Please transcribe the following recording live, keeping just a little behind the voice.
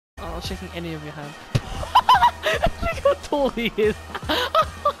not shaking any of your hand. Look how tall he is.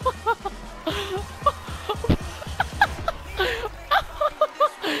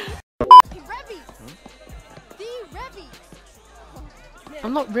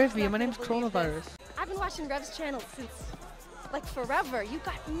 I'm not Revy, my name's Coronavirus. I've been watching Rev's channel since, like, forever. You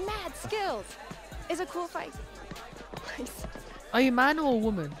got mad skills. It's a cool fight. Nice. Are you man or a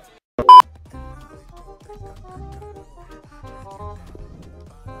woman?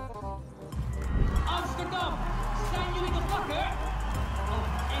 Amsterdam, zijn jullie de wakker?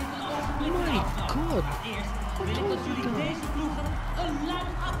 Enkele ogenblikken Oh my god. Eerst wil ik dat jullie deze ploegen een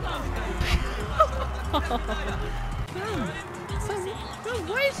luid applaus geven.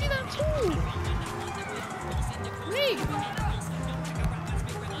 Why is he that tall? Wait.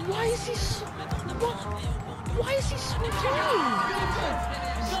 Why is he so... What? Why is he so tall?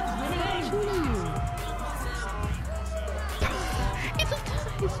 It's a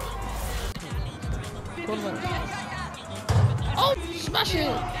guys. Oh, smash it!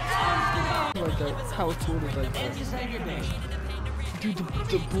 Oh my god, how tall is that guy? Dude,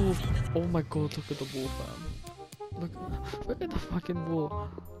 the ball. Oh my god, look at the ball, fam. Look at the fucking ball.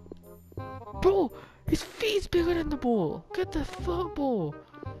 Bro, his feet's bigger than the ball. Look at the football.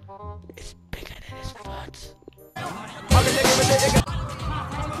 It's bigger than his foot.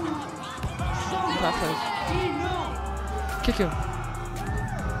 Kick him.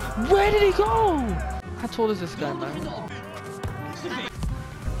 Where did he go? How tall is this guy, man?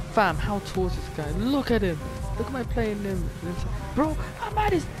 Fam, how tall is this guy? Look at him. Look at my playing him. Bro, I'm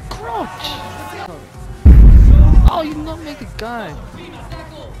at his crotch. Oh, you not make the guy.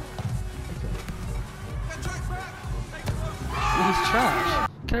 He's trash.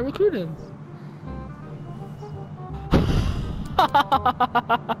 Can I recruit him?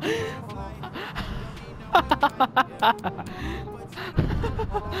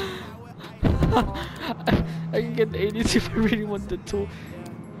 I can get the 82 if I really want the tool.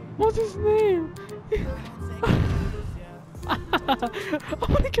 What's his name? I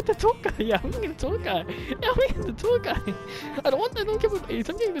want to get the tall guy. Yeah, I'm getting the tall guy. Yeah, I'm getting the tall guy. I don't care about 8.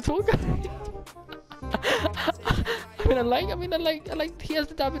 I'm getting the tall guy. I like. He has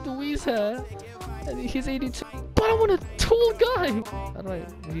the David Luiz hair, and he's 82. But I want a tall guy. How do I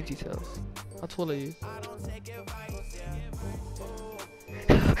read details? How tall are you?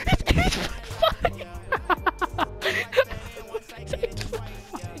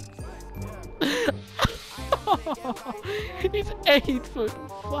 It's 8'5".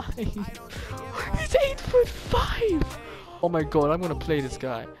 He's 8'5". He's 8'5". Oh my god, I'm gonna play this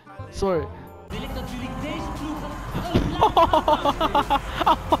guy. Sorry. Wil ik dat jullie deze ploegen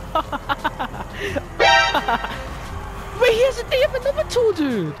Wait, they have another tall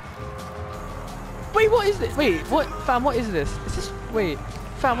dude. Wait, what is this? Wait, what? Fam, what is this? Is this? Wait,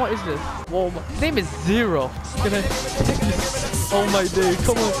 fam, what is this? Whoa, his name is Zero. Oh my dude,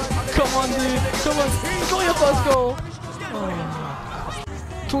 come on, dude, come on, score your first goal. Oh.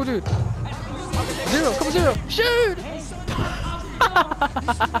 Tall dude. Zero, come on, Zero, shoot!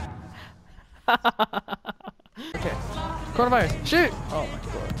 Okay, Coronavirus, shoot! Oh my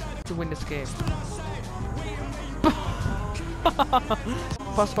god, to win this game.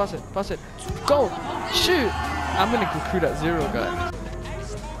 Pass it, go, shoot! I'm gonna recruit that Zero guy.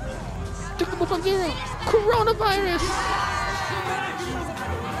 Took the ball from Zero, Coronavirus!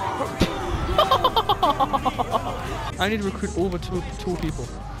 I need to recruit all the two people.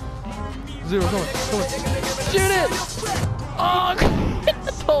 Zero, come on. Shoot it! Oh, hit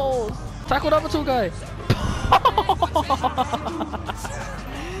the toes! Tackle the other two guy!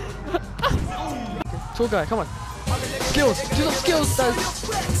 Tall guy, come on. Skills! Do some skills, guys!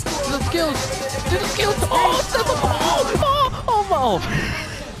 Do some skills! Oh, step up! Oh!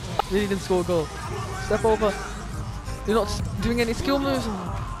 Really didn't score a goal. Step over. You're not doing any skill moves.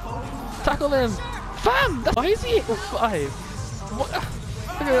 Tackle him! Fam! Why is he 8'5"? What?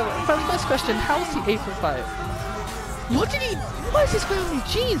 Okay, first question, how is he 8'5"? What is this guy on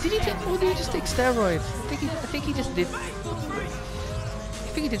his jeans? Did he just take steroids? I think he just did. I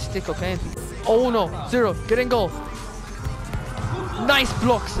think he did stick cocaine. Oh no, Zero, get in goal. Nice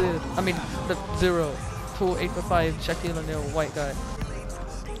blocks. I mean, the Zero, tall 8'5", Shaquille O'Neal, white guy.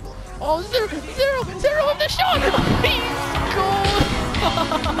 Oh, Zero with the shot! He's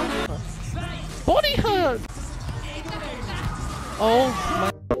goal! Body hurt! Oh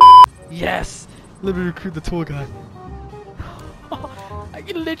my... Yes! Let me recruit the tall guy. I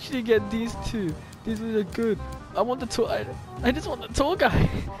can literally get these two. These are good. I want the tall... I just want the tall guy.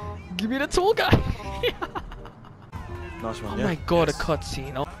 Give me the tall guy. Nice one, Oh yeah? my god, a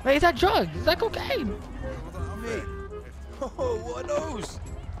cutscene. Oh. Wait, is that drugs? Is that cocaine? Mate. Oh, what are those?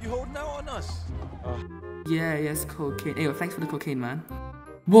 You holding out on us? Yeah, yes, cocaine. Ayo, thanks for the cocaine, man.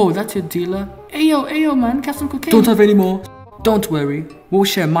 Whoa, that's your dealer? Ayo, man, have some cocaine. Don't have any more. Don't worry, we'll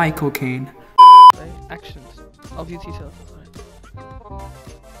share my cocaine. Right, actions. I'll view details. Right.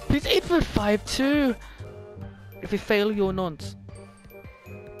 He's 8'5" too! If you fail, you're nonce.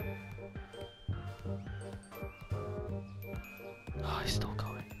 Oh, he's still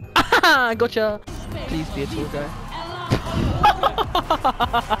going. Ah, gotcha! Please be a tour guy.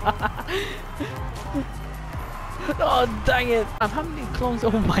 Oh, dang it! How many clones?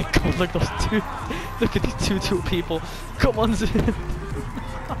 Oh my god, look those two. Look at these two people. Come on, Zin.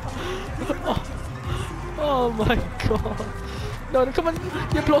 Oh my god. No, come on.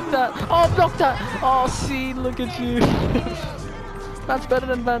 You blocked that. Oh, block that. Oh, see, look at you. That's better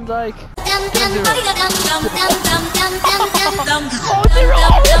than Van Dyke.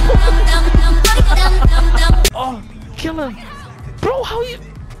 Oh, kill him. Bro, how you...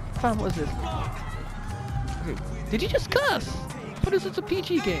 Fam, what is this? Okay, did you just cuss? But is this a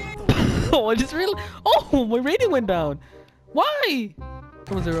PG game? Oh, I just realized... Oh, my rating went down. Why?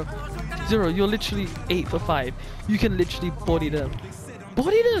 Come on, Zero, you're literally 8'5". You can literally body them.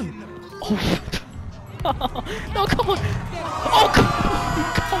 Body them! Oh, no, come on! Oh, come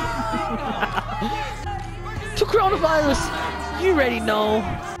on! To coronavirus! You already know.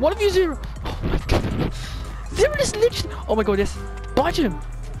 One of you, Zero. Oh my god. Zero is literally... Oh my god, yes. Budge him!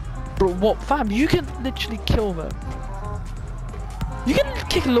 Bro, what? Fam, you can literally kill them. You can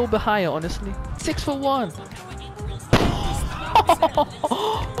kick a little bit higher, honestly. 6'1".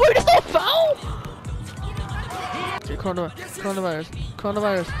 Wait, it's not foul? Okay, coronavirus.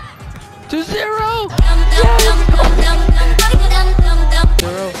 2-0! Yes!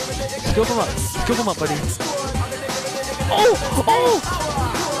 Zero. Scoop him up, buddy. Oh!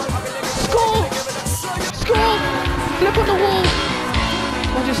 Score! Flip on the wall!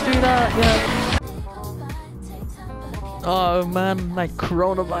 I'll just do that, yeah. Oh man, like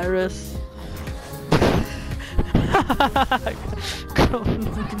coronavirus.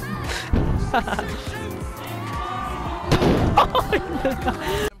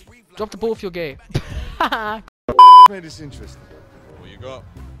 Drop the ball if you're gay. Made this interesting. What you got?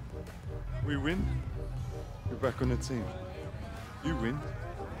 We win, we're back on the team. You win,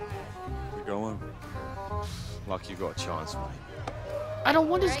 we go on. Like you got a chance, mate. I don't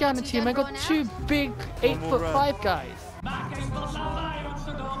want this guy on the team. I got two big 8'5" guys.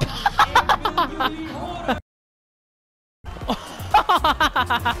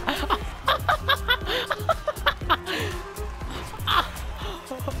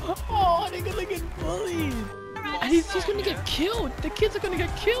 Oh, they're gonna get bullied. And he's gonna get killed. The kids are gonna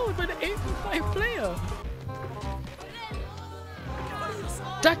get killed by the 8'5" player.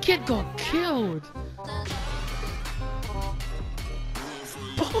 That kid got killed.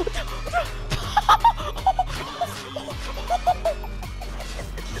 Oh,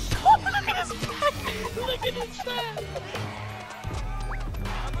 look at his back! Look at his back!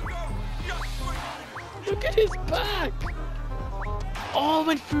 Look at his back! Oh,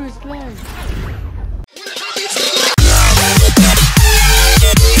 went through his leg!